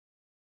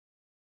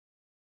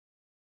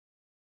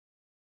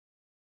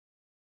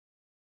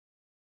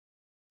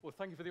Well,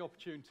 thank you for the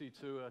opportunity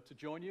to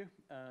join you,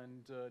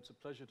 and it's a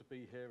pleasure to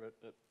be here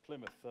at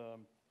Plymouth.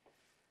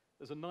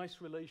 There's a nice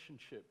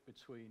relationship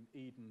between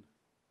Eden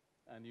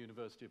and the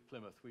University of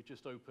Plymouth. We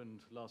just opened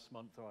last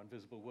month our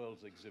Invisible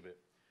Worlds exhibit,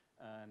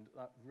 and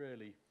that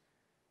really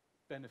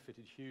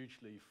benefited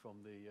hugely from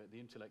the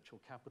intellectual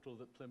capital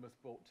that Plymouth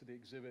brought to the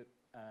exhibit,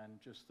 and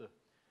just the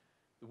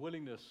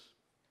willingness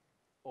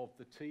of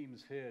the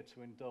teams here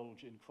to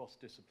indulge in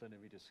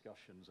cross-disciplinary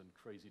discussions and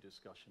crazy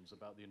discussions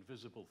about the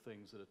invisible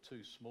things that are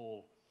too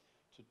small,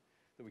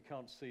 that we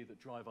can't see,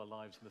 that drive our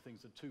lives, and the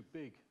things that are too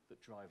big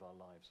that drive our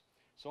lives.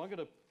 So I'm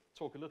going to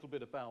talk a little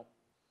bit about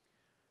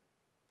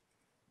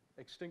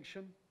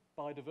extinction,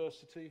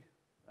 biodiversity,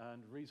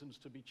 and reasons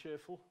to be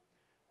cheerful,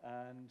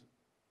 and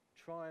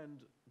try and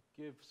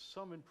give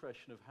some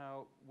impression of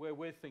where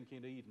we're thinking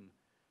at Eden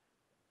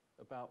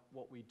about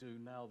what we do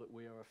now that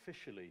we are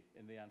officially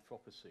in the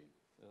Anthropocene.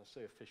 I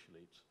say officially,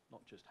 it's not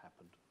just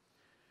happened.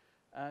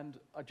 And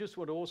I just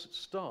want to also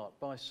start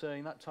by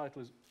saying that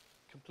title is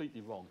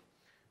completely wrong.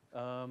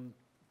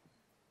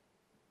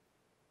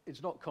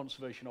 It's not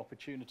conservation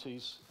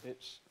opportunities,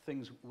 it's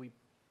things we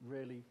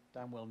really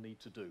damn well need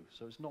to do.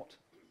 So it's not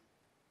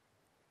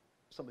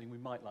something we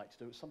might like to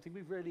do, it's something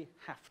we really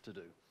have to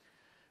do.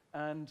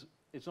 And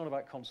it's not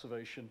about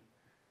conservation.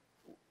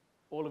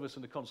 All of us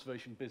in the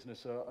conservation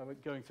business are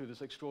going through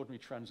this extraordinary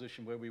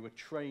transition where we were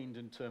trained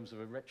in terms of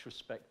a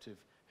retrospective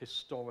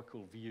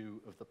historical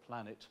view of the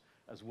planet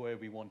as where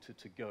we wanted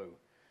to go.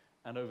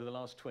 And over the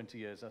last 20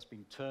 years, that's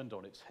been turned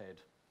on its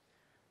head.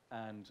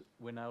 And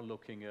we're now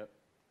looking at,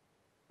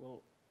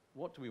 well,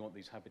 what do we want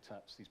these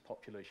habitats, these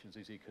populations,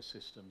 these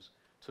ecosystems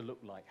to look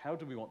like? How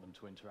do we want them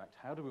to interact?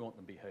 How do we want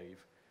them to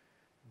behave?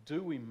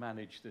 Do we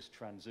manage this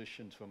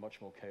transition to a much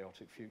more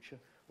chaotic future?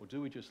 Or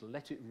do we just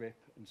let it rip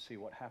and see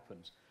what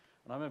happens?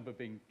 And I remember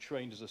being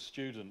trained as a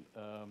student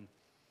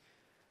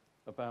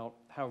about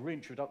how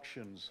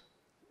reintroductions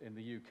in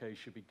the UK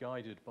should be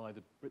guided by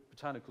the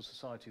Botanical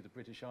Society of the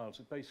British Isles.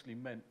 It basically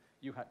meant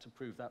you had to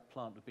prove that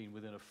plant had been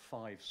within a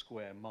 5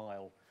 square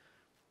mile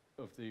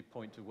of the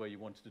point of where you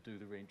wanted to do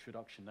the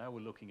reintroduction. Now we're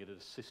looking at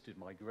assisted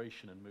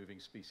migration and moving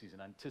species in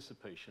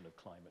anticipation of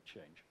climate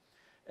change.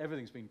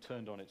 Everything's been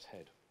turned on its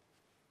head.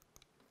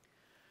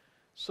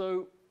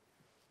 So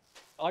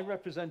I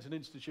represent an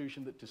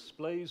institution that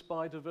displays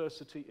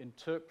biodiversity,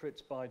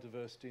 interprets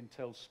biodiversity, and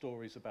tells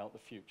stories about the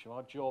future.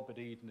 Our job at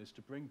Eden is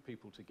to bring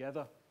people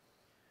together,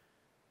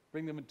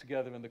 bring them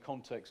together in the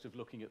context of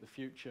looking at the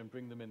future, and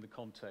bring them in the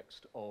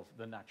context of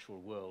the natural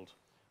world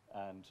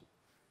and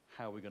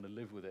how we're going to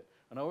live with it.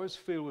 And I always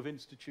feel with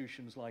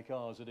institutions like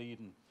ours at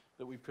Eden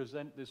that we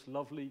present this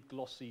lovely,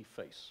 glossy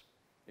face.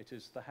 It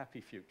is the happy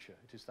future.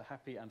 It is the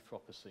happy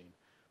Anthropocene.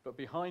 But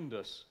behind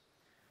us,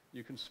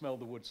 you can smell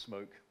the wood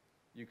smoke.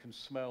 You can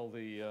smell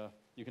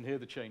you can hear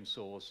the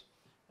chainsaws,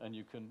 and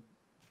you can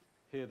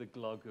hear the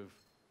glug of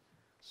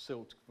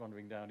silt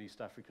wandering down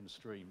East African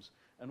streams.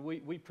 And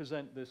we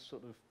present this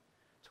sort of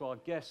to our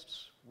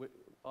guests.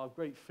 Our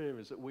great fear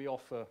is that we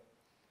offer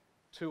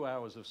 2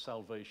 hours of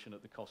salvation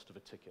at the cost of a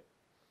ticket.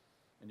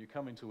 And you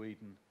come into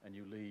Eden and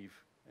you leave,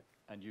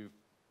 and you've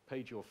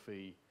paid your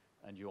fee,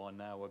 and you are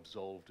now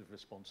absolved of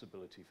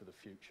responsibility for the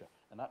future.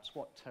 And that's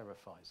what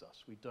terrifies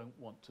us. We don't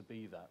want to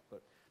be that,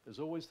 but there's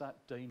always that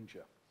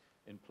danger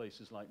in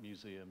places like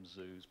museums,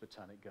 zoos,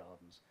 botanic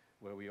gardens,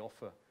 where we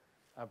offer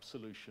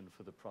absolution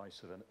for the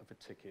price of a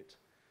ticket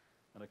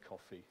and a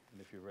coffee,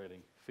 and if you're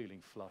really feeling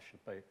flush,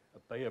 a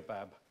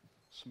baobab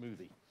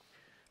smoothie.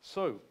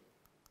 So,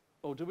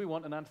 or do we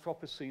want an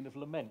Anthropocene of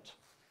lament?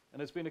 And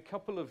there's been a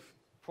couple of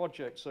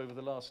projects over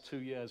the last 2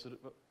 years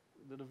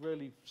that have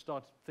really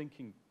started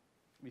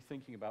me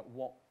thinking about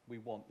what we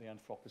want the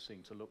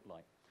Anthropocene to look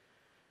like.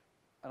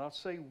 And I'll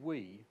say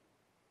we,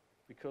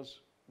 because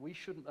we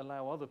shouldn't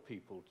allow other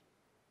people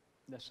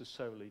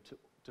necessarily to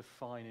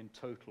define in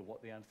total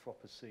what the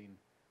Anthropocene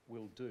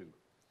will do.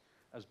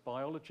 As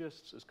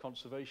biologists, as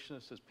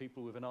conservationists, as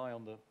people with an eye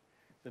on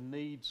the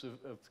needs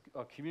of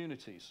our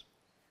communities,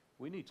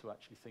 we need to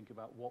actually think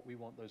about what we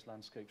want those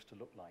landscapes to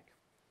look like.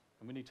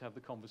 And we need to have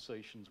the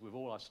conversations with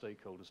all our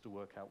stakeholders to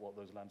work out what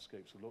those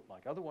landscapes will look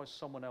like. Otherwise,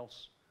 someone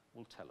else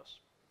will tell us.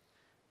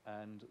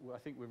 And I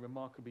think we're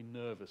remarkably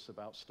nervous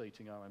about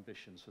stating our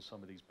ambitions for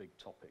some of these big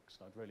topics.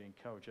 And I'd really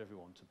encourage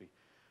everyone to be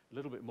a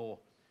little bit more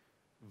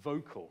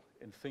vocal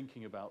in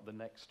thinking about the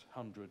next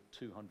 100,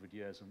 200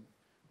 years and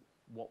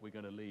what we're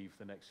going to leave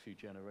the next few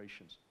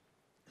generations.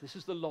 This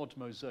is the Lod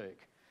Mosaic.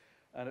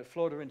 And at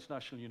Florida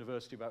International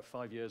University about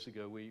 5 years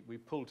ago, we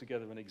pulled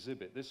together an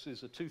exhibit. This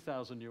is a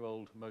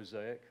 2,000-year-old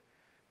mosaic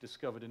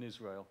discovered in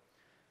Israel.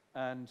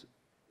 And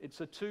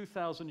it's a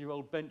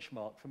 2,000-year-old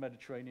benchmark for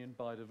Mediterranean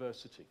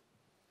biodiversity.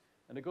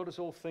 And it got us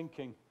all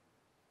thinking,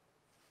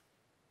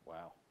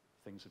 wow,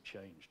 things have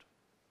changed.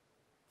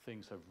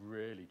 Things have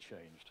really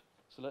changed.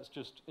 So let's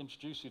just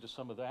introduce you to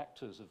some of the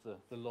actors of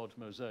the Lod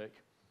Mosaic.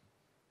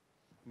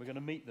 And we're going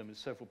to meet them at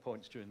several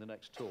points during the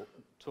next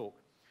talk.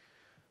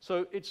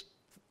 So it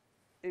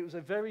was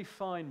a very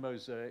fine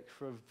mosaic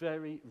for a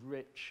very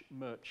rich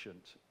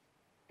merchant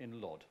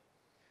in Lod.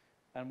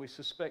 and we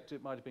suspect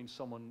it might have been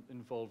someone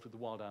involved with the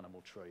wild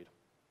animal trade.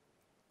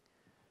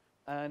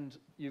 And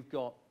you've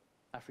got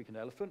African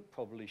elephant,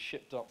 probably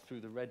shipped up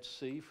through the Red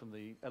Sea from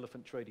the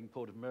elephant trading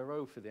port of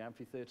Meroe for the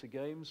amphitheater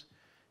games.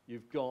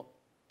 You've got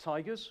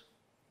tigers,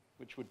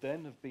 which would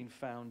then have been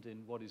found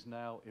in what is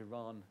now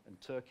Iran and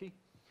Turkey.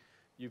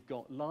 You've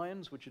got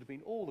lions, which would have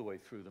been all the way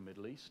through the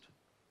Middle East.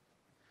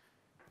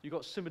 You've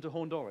got scimitar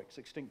horned oryx,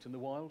 extinct in the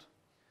wild.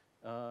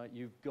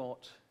 You've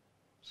got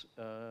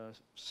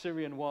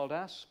Syrian wild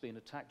ass being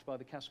attacked by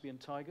the Caspian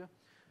tiger.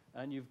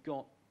 And you've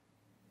got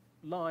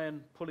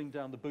lion pulling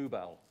down the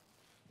boobowl,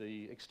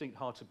 the extinct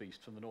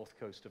hartebeest from the north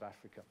coast of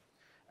Africa.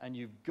 And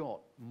you've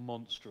got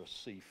monstrous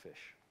sea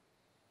fish.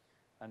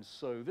 And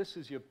so this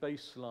is your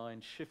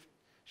baseline,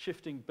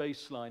 shifting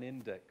baseline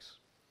index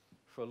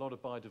for a lot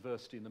of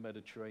biodiversity in the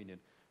Mediterranean.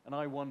 And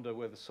I wonder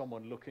whether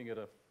someone looking at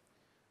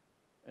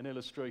an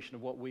illustration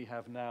of what we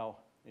have now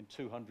in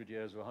 200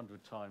 years or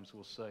 100 times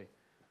will say,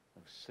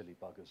 "Oh, silly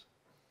buggers.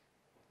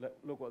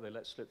 Look what they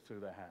let slip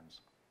through their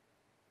hands.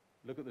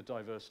 Look at the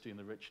diversity and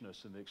the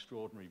richness and the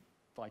extraordinary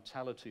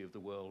vitality of the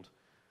world,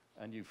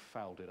 and you've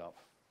fouled it up."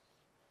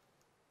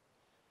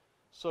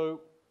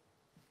 So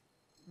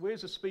we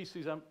as a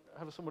species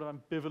have a somewhat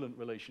ambivalent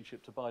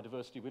relationship to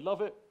biodiversity. We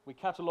love it, we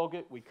catalogue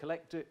it, we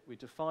collect it, we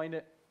define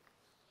it,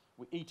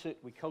 we eat it,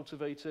 we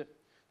cultivate it.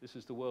 This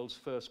is the world's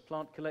first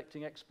plant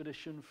collecting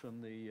expedition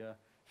from the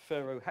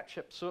Pharaoh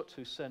Hatshepsut,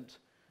 who sent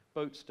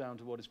boats down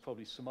to what is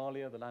probably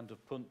Somalia, the land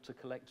of Punt, to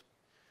collect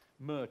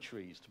myrrh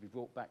trees to be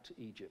brought back to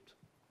Egypt.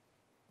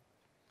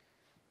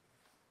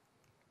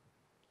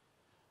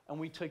 And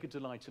we take a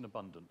delight in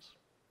abundance.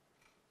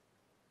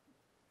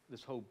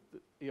 This whole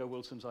E.O.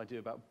 Wilson's idea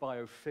about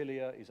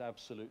biophilia is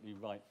absolutely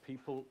right.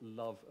 People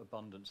love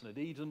abundance. And at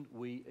Eden,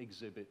 we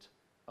exhibit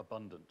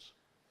abundance.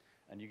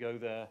 And you go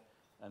there,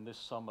 and this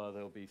summer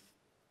there'll be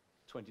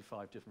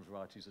 25 different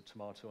varieties of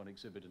tomato on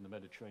exhibit in the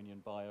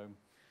Mediterranean biome.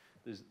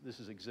 This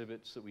is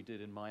exhibits that we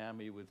did in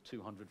Miami with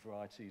 200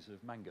 varieties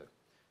of mango.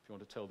 If you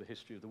want to tell the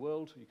history of the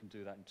world, you can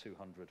do that in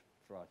 200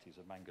 varieties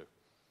of mango.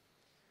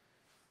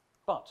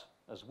 But,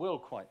 as Will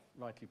quite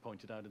rightly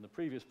pointed out in the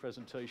previous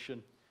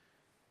presentation,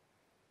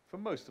 for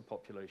most of the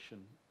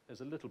population,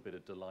 there's a little bit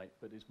of delight,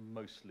 but it's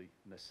mostly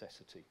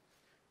necessity.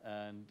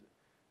 And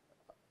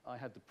I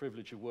had the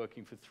privilege of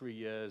working for 3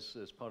 years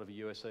as part of a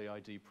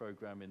USAID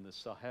program in the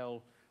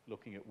Sahel,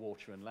 looking at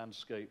water and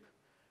landscape.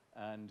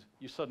 And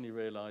you suddenly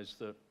realize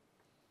that,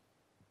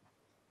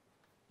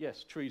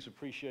 yes, trees are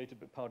appreciated,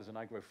 but part is an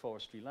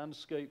agroforestry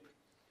landscape.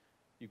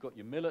 You've got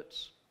your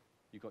millets,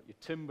 you've got your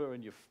timber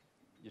and your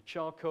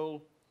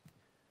charcoal.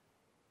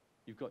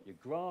 You've got your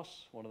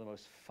grass, one of the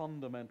most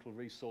fundamental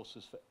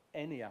resources for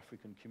any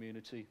African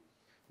community.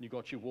 And you've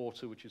got your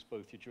water, which is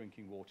both your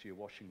drinking water, your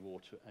washing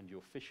water, and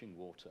your fishing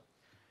water.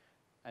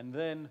 And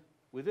then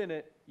within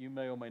it, you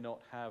may or may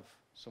not have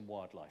some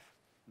wildlife.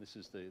 This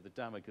is the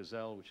Dama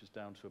gazelle, which is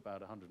down to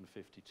about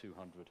 150,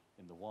 200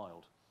 in the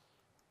wild.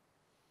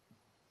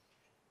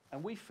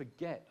 And we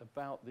forget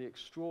about the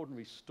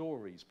extraordinary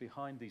stories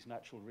behind these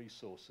natural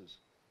resources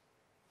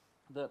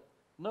that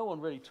no one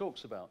really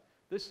talks about.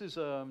 This is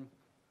a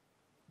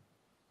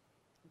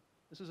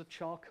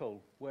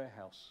charcoal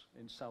warehouse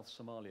in South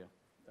Somalia,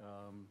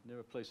 near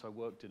a place I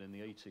worked in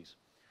the 80s.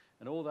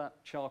 And all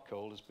that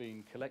charcoal is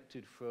being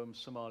collected from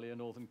Somalia,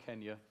 northern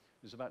Kenya,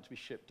 is about to be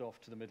shipped off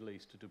to the Middle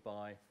East, to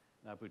Dubai,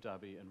 and Abu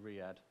Dhabi, and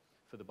Riyadh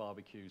for the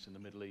barbecues in the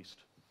Middle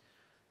East.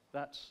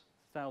 That's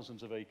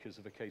thousands of acres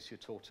of acacia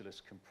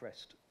tortilis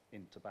compressed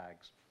into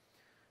bags.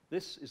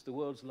 This is the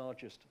world's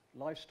largest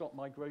livestock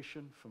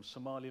migration from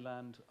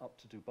Somaliland up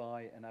to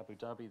Dubai and Abu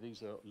Dhabi.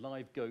 These are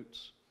live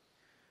goats.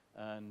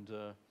 And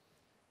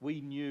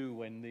we knew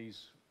when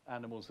these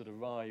animals had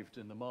arrived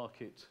in the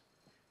market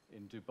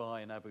in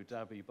Dubai and Abu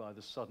Dhabi by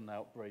the sudden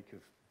outbreak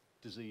of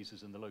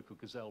diseases in the local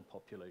gazelle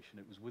population.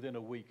 It was within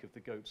a week of the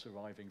goats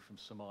arriving from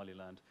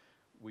Somaliland,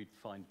 we'd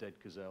find dead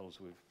gazelles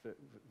with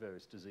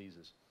various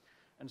diseases.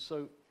 And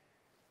so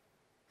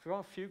for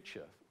our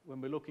future,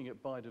 when we're looking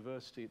at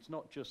biodiversity, it's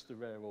not just the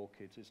rare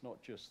orchids, it's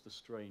not just the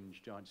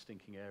strange giant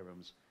stinking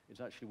arums, it's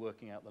actually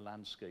working out the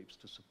landscapes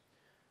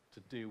to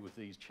deal with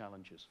these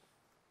challenges.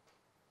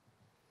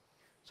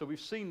 So we've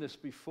seen this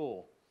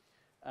before,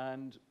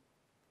 and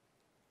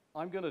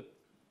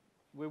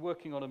we're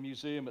working on a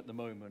museum at the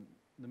moment,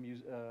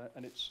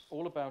 and it's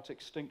all about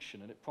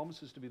extinction, and it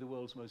promises to be the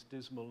world's most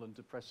dismal and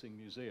depressing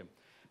museum.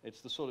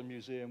 It's the sort of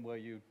museum where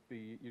you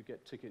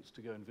get tickets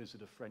to go and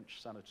visit a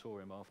French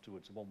sanatorium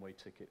afterwards, a one-way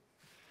ticket.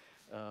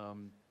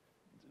 And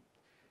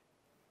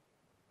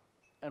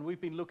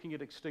we've been looking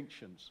at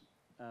extinctions,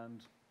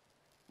 and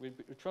we're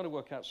trying to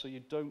work out so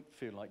you don't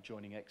feel like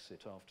joining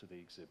Exit after the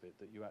exhibit,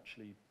 that you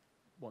actually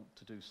want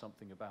to do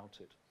something about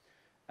it.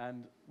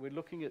 And we're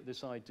looking at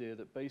this idea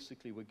that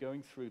basically we're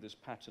going through this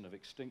pattern of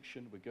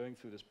extinction, we're going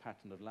through this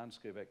pattern of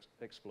landscape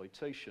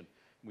exploitation,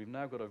 and we've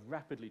now got to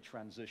rapidly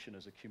transition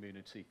as a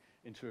community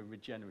into a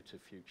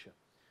regenerative future,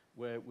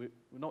 where we're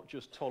not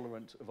just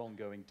tolerant of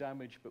ongoing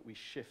damage, but we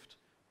shift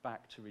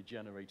back to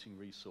regenerating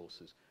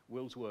resources.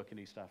 Will's work in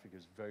East Africa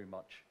is very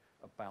much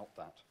about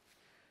that.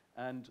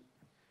 And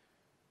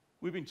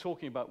we've been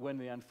talking about when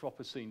the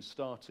Anthropocene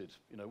started.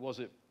 You know, was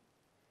it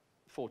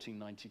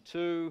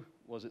 1492?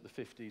 Was it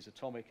the 50s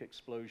atomic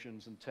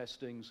explosions and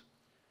testings?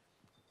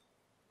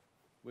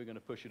 We're going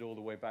to push it all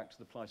the way back to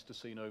the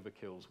Pleistocene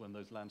overkills, when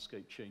those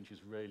landscape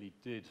changes really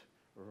did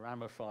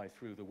ramify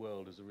through the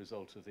world as a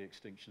result of the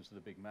extinctions of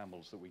the big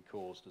mammals that we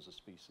caused as a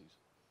species.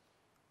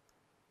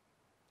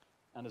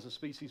 And as a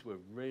species, we're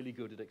really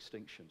good at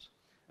extinctions.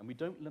 And we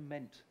don't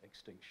lament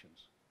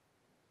extinctions.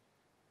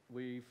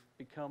 We've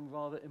become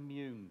rather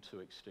immune to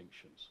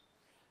extinctions.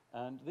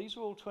 And these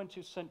are all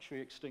 20th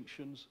century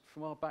extinctions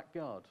from our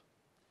backyard,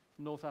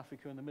 from North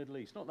Africa and the Middle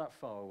East, not that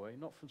far away,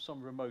 not from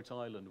some remote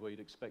island where you'd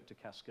expect a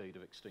cascade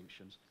of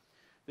extinctions.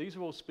 These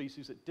are all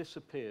species that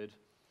disappeared.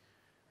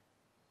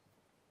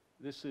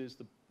 This is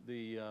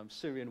the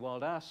Syrian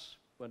wild ass,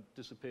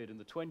 disappeared in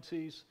the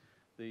 20s.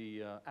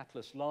 The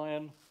Atlas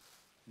lion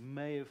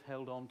may have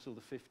held on till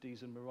the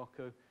 50s in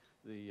Morocco.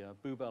 The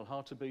Bubal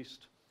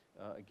hartebeest,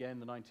 again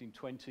the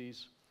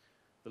 1920s.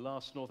 The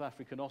last North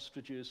African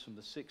ostriches from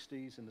the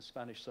 60s in the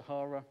Spanish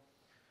Sahara.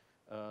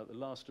 The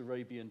last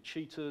Arabian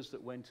cheetahs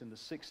that went in the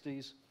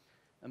 60s.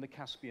 And the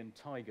Caspian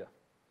tiger.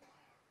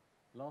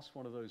 Last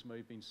one of those may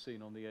have been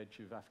seen on the edge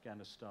of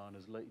Afghanistan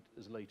as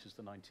late as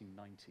the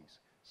 1990s.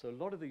 So a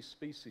lot of these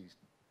species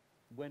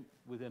went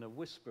within a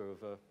whisper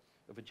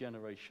of a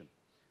generation.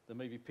 There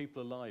may be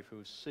people alive who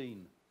have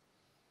seen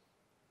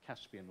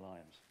Caspian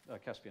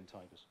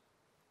tigers.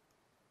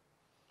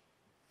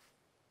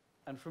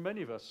 And for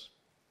many of us,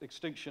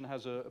 extinction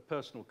has a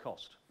personal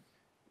cost.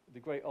 The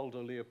great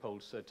Aldo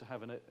Leopold said to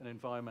have an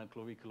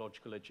environmental or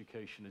ecological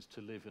education is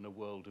to live in a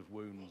world of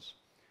wounds.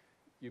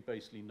 You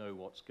basically know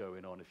what's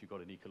going on. If you've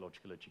got an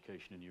ecological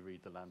education and you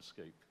read the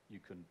landscape,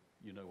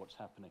 you know what's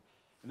happening.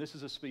 And this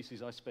is a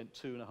species I spent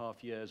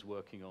 2.5 years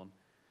working on.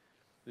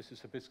 This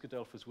is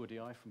Hibiscadelphus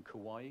woodii from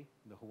Kauai,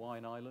 the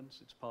Hawaiian Islands.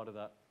 It's part of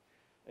that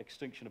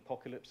extinction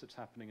apocalypse that's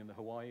happening in the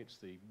Hawaii. It's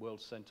the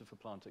World Center for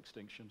Plant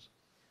Extinctions.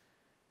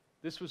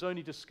 This was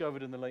only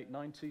discovered in the late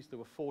 90s. There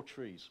were 4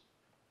 trees.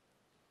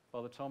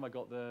 By the time I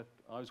got there,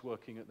 I was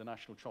working at the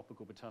National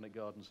Tropical Botanic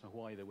Gardens in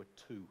Hawaii. There were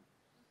 2.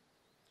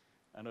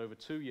 And over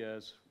 2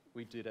 years,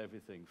 we did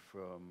everything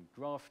from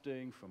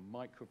grafting, from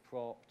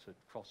microprop, to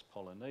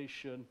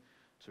cross-pollination,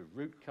 to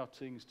root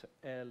cuttings, to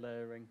air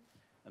layering.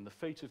 And the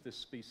fate of this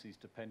species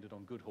depended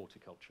on good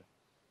horticulture.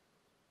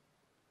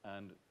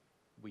 And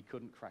we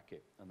couldn't crack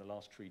it, and the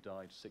last tree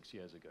died 6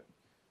 years ago.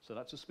 So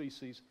that's a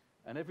species,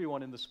 and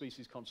everyone in the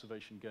species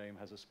conservation game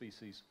has a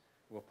species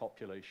or a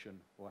population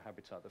or a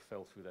habitat that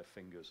fell through their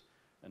fingers.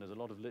 And there's a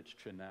lot of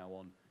literature now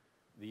on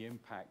the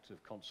impact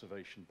of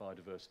conservation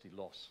biodiversity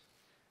loss.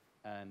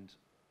 And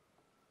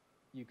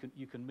you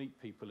can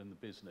meet people in the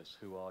business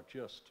who are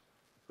just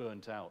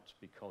burnt out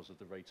because of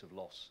the rate of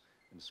loss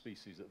in the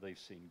species that they've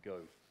seen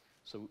go.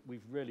 So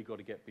we've really got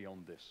to get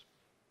beyond this.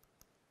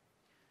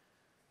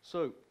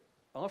 So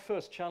our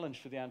first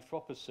challenge for the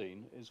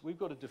Anthropocene is we've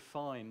got to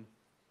define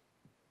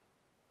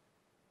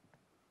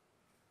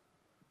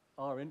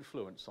our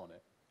influence on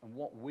it and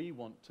what we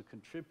want to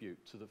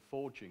contribute to the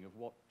forging of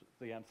what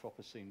the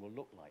Anthropocene will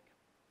look like.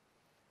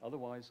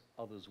 Otherwise,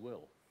 others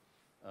will.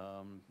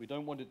 We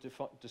don't want it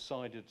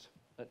decided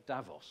at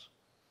Davos.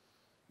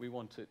 We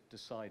want it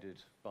decided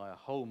by a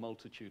whole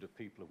multitude of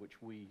people of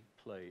which we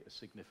play a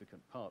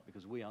significant part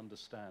because we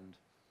understand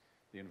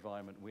the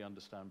environment, we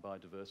understand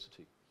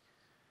biodiversity.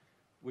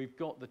 We've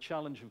got the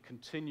challenge of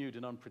continued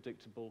and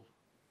unpredictable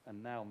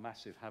and now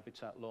massive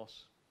habitat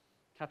loss,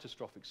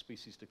 catastrophic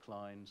species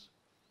declines,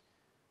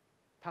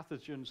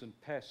 pathogens and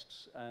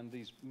pests, and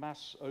these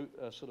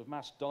sort of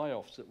mass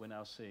die-offs that we're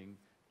now seeing,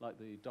 like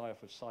the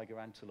die-off of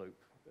Saiga antelope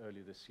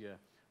earlier this year,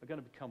 are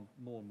going to become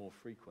more and more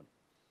frequent.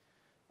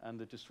 And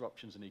the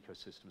disruptions in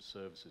ecosystem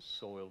services,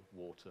 soil,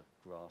 water,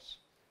 grass,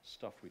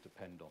 stuff we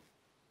depend on.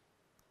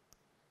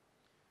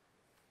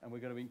 And we're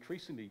going to be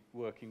increasingly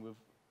working with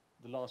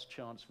the last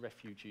chance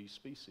refugee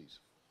species.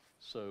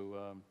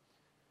 So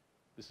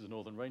this is a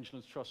Northern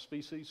Rangelands Trust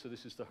species. So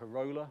this is the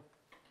Horola,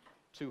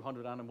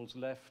 200 animals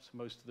left,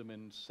 most of them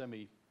in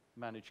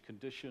semi-managed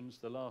conditions.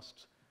 The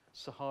last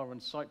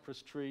Saharan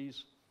cypress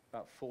trees,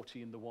 about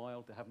 40 in the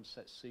wild. They haven't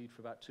set seed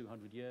for about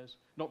 200 years,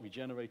 not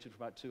regenerated for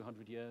about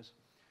 200 years.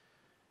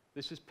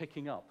 This is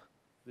picking up.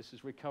 This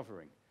is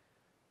recovering.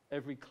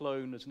 Every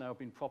clone has now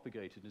been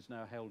propagated and is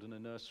now held in a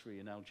nursery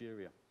in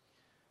Algeria.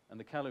 And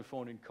the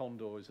Californian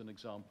condor is an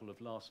example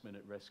of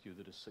last-minute rescue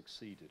that has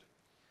succeeded.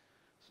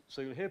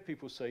 So you'll hear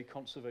people say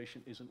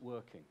conservation isn't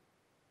working.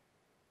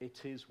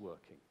 It is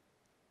working.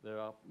 There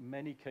are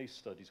many case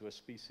studies where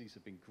species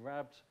have been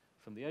grabbed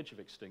from the edge of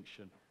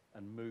extinction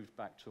and moved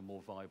back to a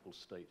more viable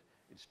state.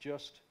 It's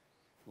just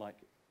like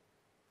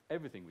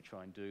everything we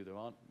try and do, there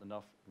aren't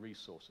enough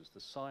resources. The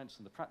science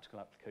and the practical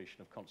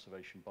application of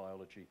conservation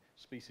biology,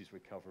 species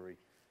recovery,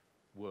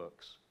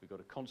 works. We've got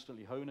to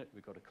constantly hone it,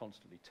 we've got to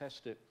constantly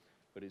test it,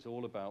 but it's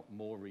all about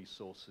more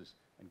resources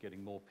and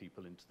getting more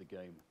people into the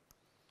game.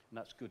 And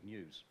that's good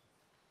news.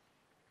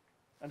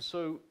 And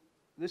so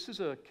this is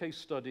a case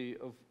study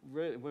of,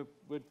 we're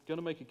going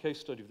to make a case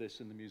study of this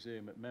in the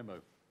museum at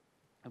Memo.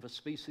 of a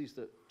species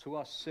that to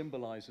us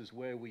symbolizes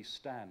where we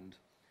stand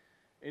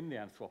in the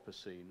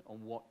Anthropocene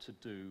on what to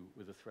do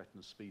with a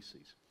threatened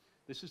species.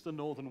 This is the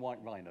northern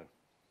white rhino,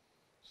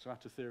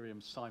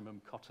 Ceratotherium simum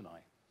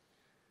cottoni.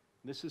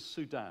 This is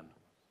Sudan,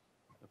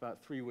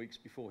 about 3 weeks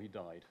before he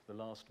died, the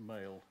last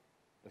male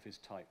of his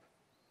type.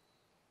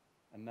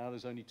 And now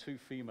there's only 2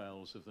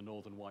 females of the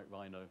northern white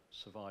rhino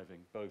surviving,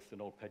 both in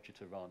Old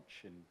Pejeta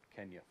Ranch in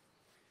Kenya.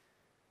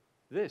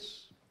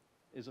 This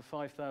is a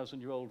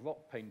 5,000-year-old rock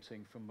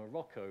painting from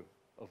Morocco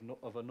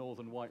of a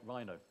northern white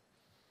rhino.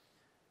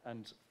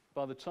 And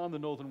by the time the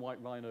northern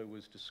white rhino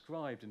was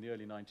described in the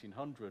early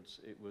 1900s,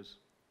 it was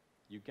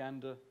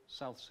Uganda,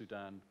 South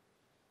Sudan,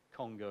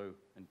 Congo,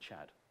 and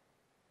Chad.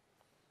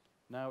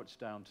 Now it's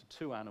down to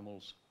 2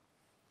 animals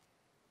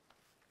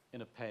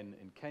in a pen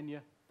in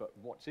Kenya, but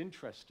what's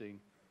interesting,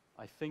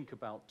 I think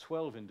about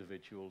 12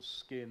 individuals,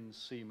 skin,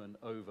 semen,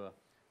 ova,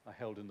 are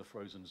held in the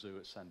frozen zoo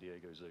at San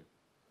Diego Zoo.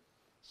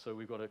 So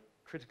we've got a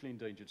critically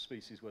endangered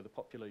species where the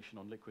population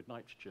on liquid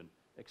nitrogen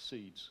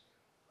exceeds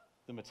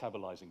the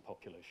metabolizing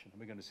population, and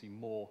we're going to see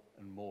more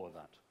and more of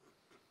that.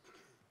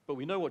 But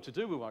we know what to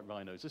do with white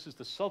rhinos. This is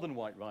the southern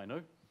white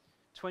rhino,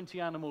 20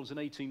 animals in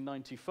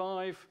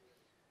 1895,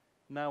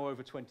 now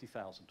over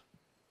 20,000.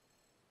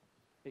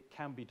 It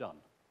can be done,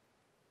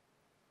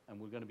 and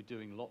we're going to be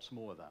doing lots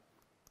more of that.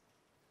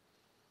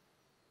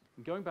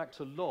 And going back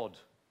to Lod,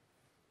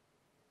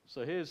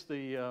 so here's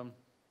the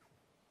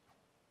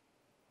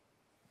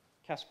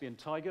Caspian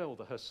tiger, or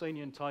the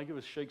Hyrcanian tiger,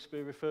 as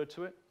Shakespeare referred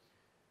to it.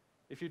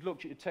 If you'd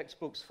looked at your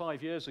textbooks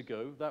 5 years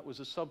ago, that was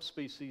a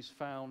subspecies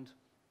found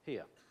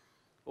here,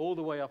 all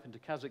the way up into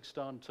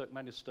Kazakhstan,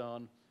 Turkmenistan,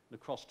 and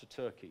across to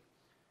Turkey.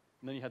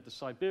 And then you had the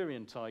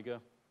Siberian tiger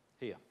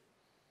here.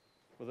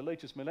 Well, the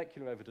latest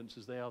molecular evidence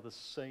is they are the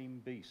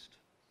same beast.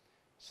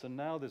 So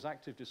now there's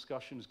active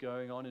discussions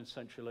going on in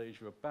Central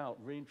Asia about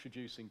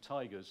reintroducing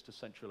tigers to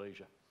Central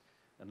Asia,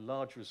 and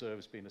large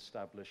reserves being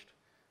established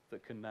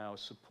that can now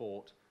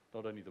support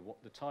not only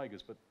the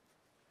tigers, but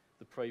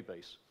the prey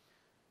base.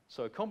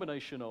 So a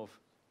combination of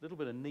a little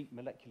bit of neat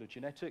molecular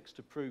genetics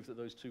to prove that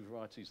those 2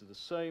 varieties are the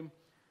same,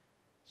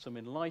 some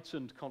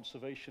enlightened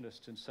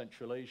conservationists in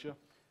Central Asia,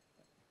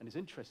 and it's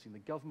interesting, the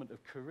government of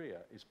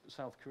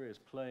South Korea is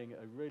playing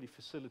a really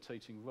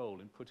facilitating role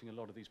in putting a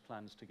lot of these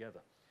plans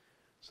together.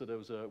 So there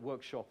was a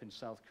workshop in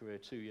South Korea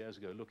 2 years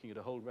ago looking at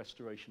a whole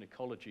restoration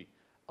ecology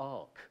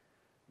arc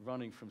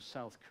running from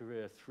South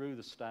Korea through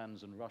the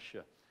stands and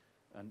Russia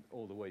and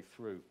all the way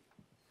through.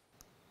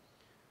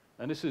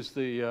 And this is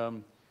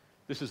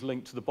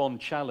linked to the Bonn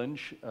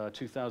Challenge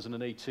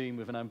 2018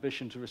 with an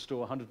ambition to restore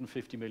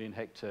 150 million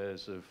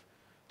hectares of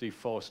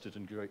deforested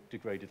and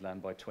degraded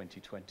land by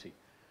 2020.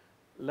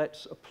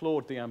 Let's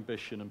applaud the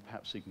ambition and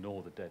perhaps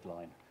ignore the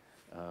deadline.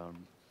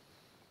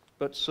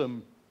 But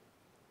some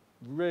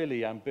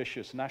really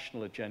ambitious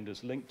national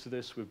agendas linked to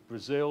this, with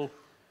Brazil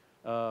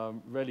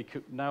really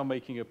now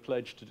making a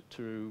pledge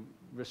to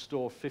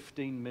restore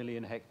 15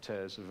 million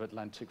hectares of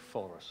Atlantic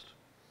forest.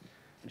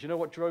 And do you know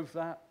what drove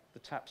that? The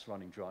taps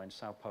running dry in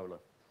Sao Paulo.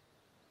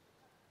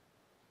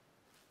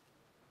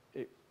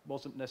 It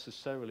wasn't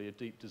necessarily a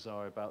deep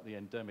desire about the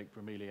endemic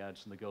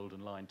bromeliads and the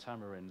golden lion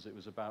tamarins. It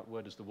was about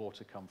where does the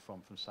water come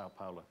from Sao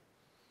Paulo.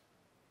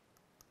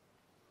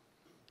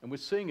 And we're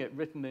seeing it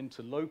written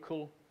into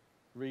local,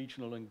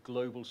 regional, and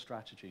global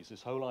strategies,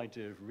 this whole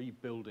idea of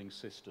rebuilding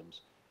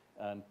systems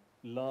and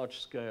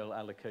large-scale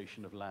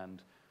allocation of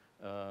land.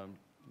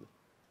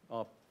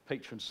 Our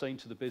patron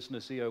saint of the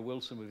business, E.O.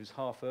 Wilson, with his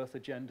half-earth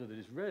agenda that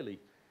is really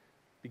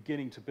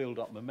beginning to build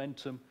up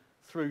momentum,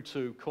 through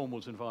to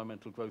Cornwall's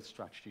environmental growth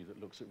strategy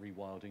that looks at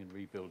rewilding and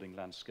rebuilding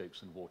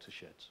landscapes and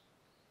watersheds.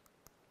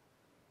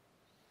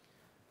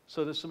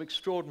 So there's some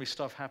extraordinary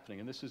stuff happening,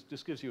 and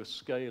this gives you a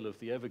scale of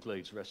the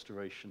Everglades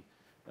restoration,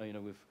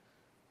 with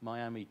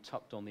Miami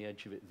tucked on the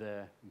edge of it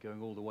there, and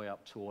going all the way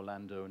up to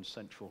Orlando and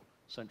central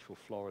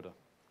Florida.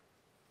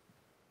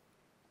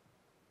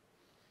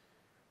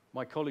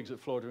 My colleagues at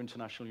Florida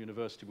International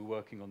University were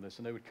working on this,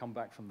 and they would come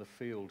back from the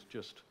field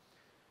just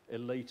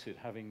elated,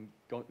 having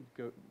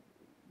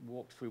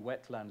walked through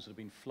wetlands that had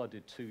been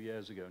flooded 2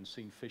 years ago and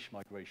seen fish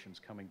migrations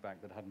coming back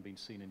that hadn't been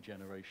seen in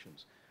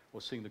generations,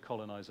 or seeing the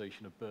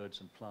colonization of birds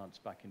and plants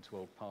back into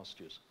old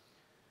pastures.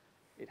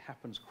 It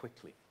happens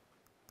quickly.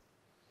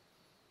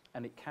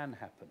 And it can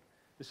happen.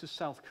 This is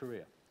South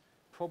Korea,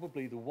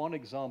 probably the one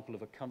example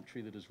of a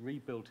country that has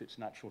rebuilt its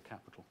natural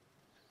capital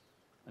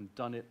and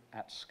done it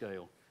at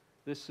scale.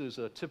 This is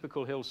a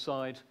typical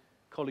hillside.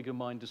 A colleague of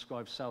mine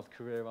described South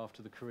Korea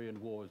after the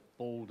Korean War as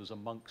bald as a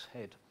monk's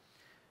head.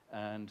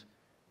 And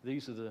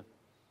these are the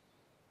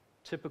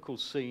typical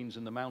scenes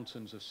in the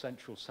mountains of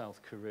central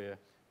South Korea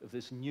of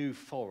this new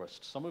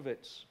forest. Some of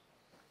it's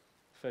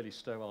fairly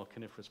sterile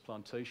coniferous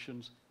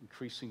plantations.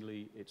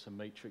 Increasingly, it's a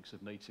matrix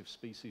of native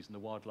species, and the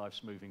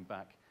wildlife's moving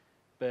back.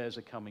 Bears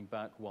are coming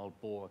back, wild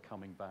boar are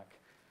coming back.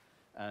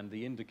 And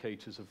the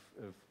indicators of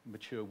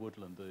mature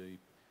woodland, the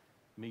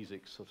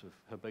mesic sort of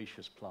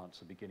herbaceous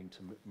plants, are beginning to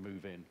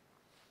move in.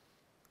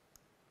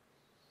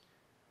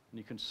 And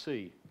you can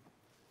see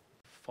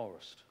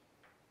forest.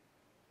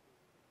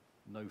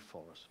 no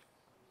forest.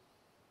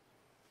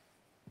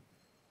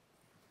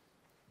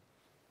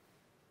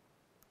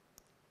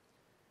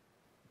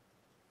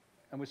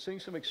 And we're seeing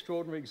some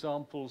extraordinary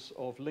examples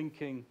of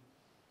linking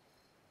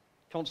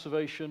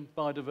conservation,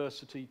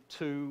 biodiversity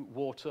to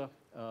water.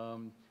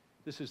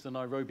 This is the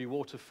Nairobi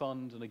Water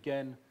Fund, and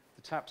again,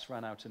 the taps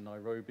ran out in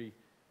Nairobi.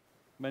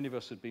 Many of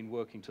us had been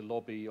working to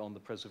lobby on the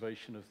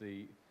preservation of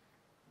the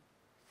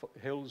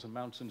hills and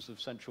mountains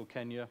of central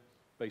Kenya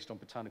based on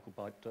botanical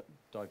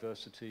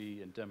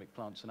diversity, endemic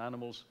plants and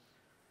animals.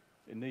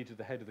 It needed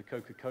the head of the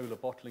Coca-Cola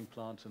bottling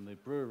plant and the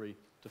brewery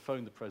to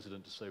phone the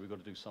president to say we've got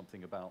to do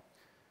something about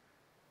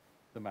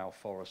the Mau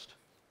forest.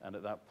 And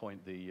at that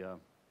point, the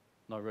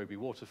Nairobi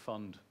Water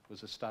Fund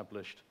was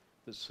established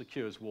that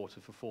secures water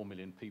for 4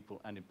 million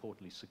people and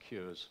importantly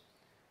secures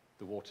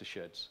the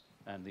watersheds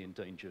and the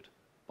endangered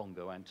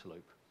bongo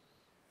antelope.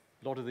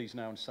 A lot of these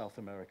now in South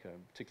America,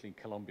 particularly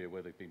in Colombia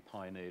where they've been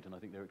pioneered, and I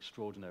think they're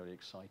extraordinarily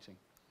exciting.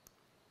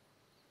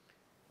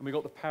 And we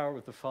got the power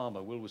of the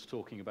farmer. Will was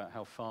talking about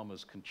how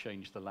farmers can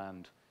change the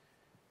land.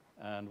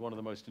 And one of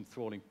the most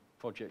enthralling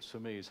projects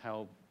for me is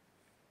how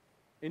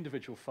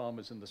individual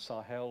farmers in the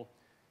Sahel,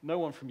 no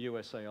one from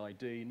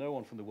USAID, no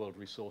one from the World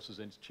Resources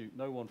Institute,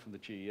 no one from the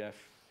GEF,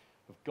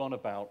 have gone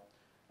about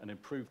and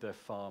improved their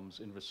farms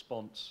in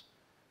response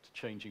to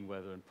changing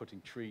weather and putting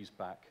trees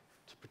back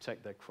to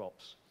protect their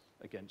crops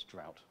against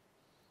drought.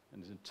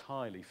 And is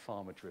entirely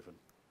farmer-driven.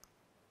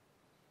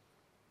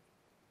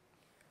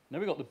 Now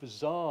we've got the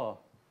bizarre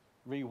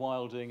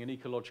rewilding and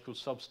ecological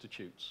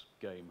substitutes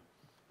game.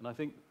 And I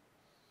think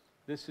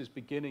this is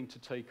beginning to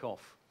take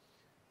off.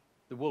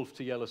 The wolf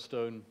to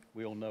Yellowstone,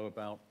 we all know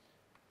about.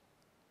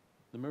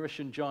 The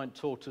Mauritian giant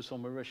tortoise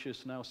on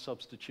Mauritius now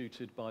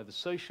substituted by the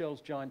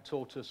Seychelles giant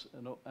tortoise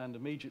and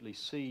immediately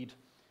seed.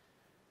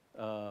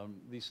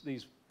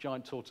 These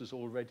giant tortoises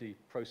already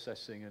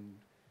processing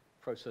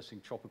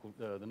tropical,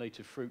 the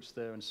native fruits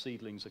there, and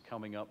seedlings are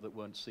coming up that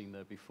weren't seen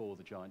there before,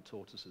 the giant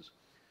tortoises.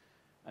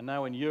 And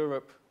now in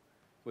Europe,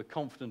 we're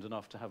confident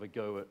enough to have a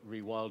go at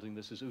rewilding.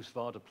 This is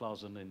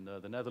Oostvaardersplassen in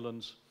the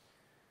Netherlands.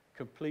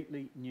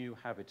 Completely new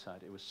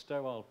habitat. It was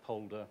sterile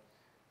polder,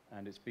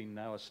 and it's been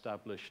now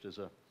established as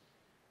a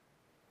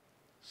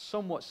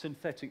somewhat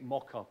synthetic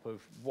mock-up of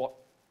what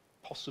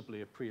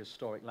possibly a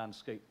prehistoric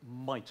landscape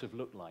might have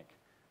looked like.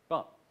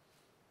 But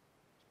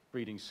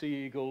breeding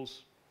sea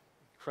eagles,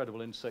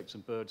 incredible insects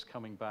and birds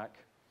coming back,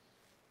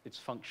 it's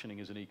functioning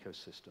as an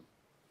ecosystem.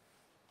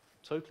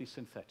 Totally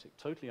synthetic,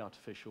 totally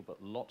artificial,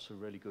 but lots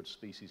of really good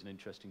species and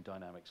interesting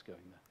dynamics going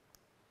there.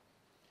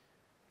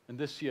 And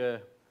this year,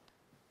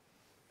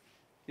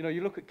 you know,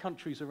 you look at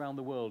countries around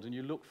the world and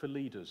you look for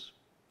leaders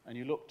and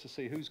you look to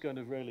see who's going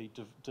to really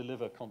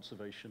deliver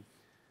conservation.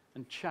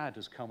 And Chad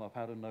has come up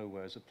out of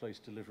nowhere as a place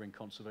delivering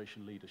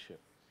conservation leadership.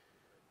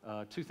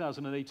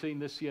 2018,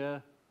 this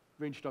year,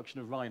 reintroduction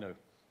of rhino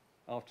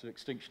after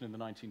extinction in the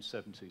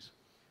 1970s.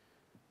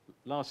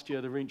 Last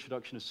year, the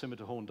reintroduction of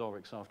scimitar horned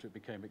oryx after it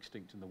became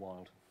extinct in the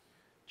wild.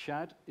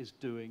 Chad is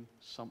doing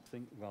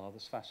something rather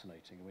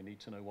fascinating, and we need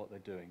to know what they're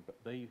doing.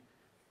 But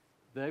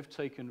they've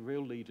taken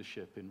real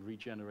leadership in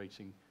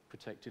regenerating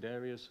protected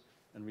areas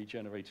and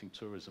regenerating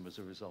tourism as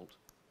a result.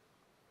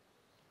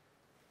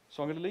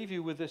 So I'm going to leave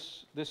you with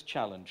this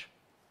challenge.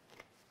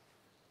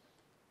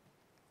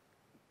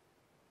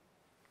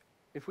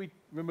 If we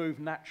remove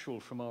natural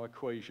from our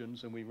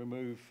equations and we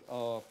remove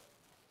our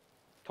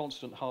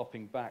constant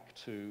harping back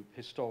to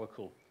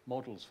historical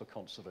models for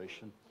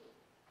conservation,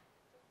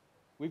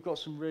 we've got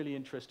some really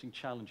interesting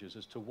challenges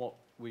as to what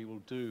we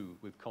will do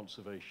with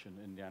conservation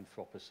in the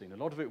Anthropocene. A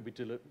lot of it will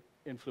be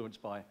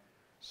influenced by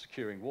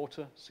securing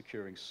water,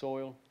 securing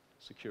soil,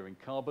 securing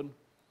carbon.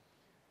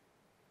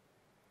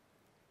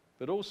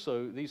 But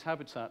also, these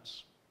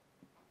habitats,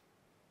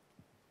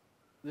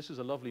 this is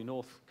a lovely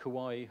North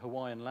Kauai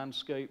Hawaiian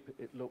landscape.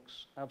 It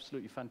looks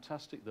absolutely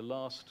fantastic. The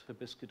last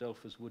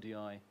Hibiscadelphus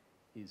woodii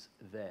is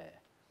there.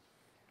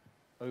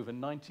 Over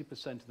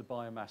 90% of the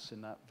biomass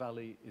in that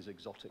valley is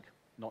exotic,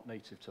 not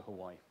native to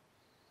Hawaii.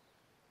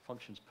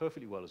 Functions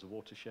perfectly well as a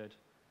watershed,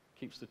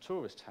 keeps the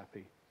tourist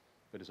happy,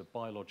 but is a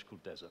biological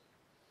desert.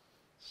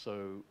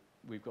 So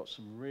we've got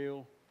some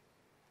real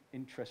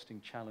interesting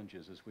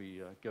challenges as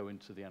we go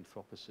into the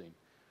Anthropocene.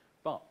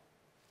 But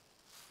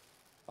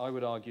I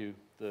would argue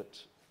that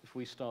if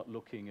we start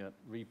looking at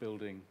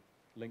rebuilding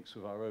links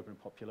with our urban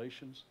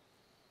populations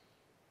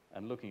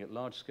and looking at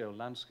large-scale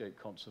landscape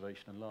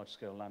conservation and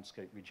large-scale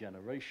landscape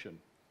regeneration,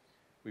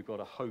 we've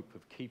got a hope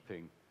of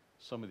keeping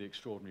some of the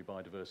extraordinary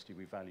biodiversity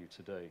we value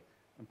today,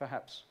 and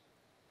perhaps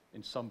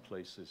in some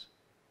places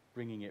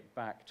bringing it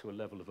back to a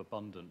level of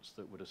abundance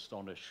that would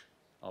astonish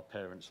our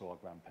parents or our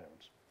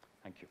grandparents.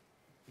 Thank you.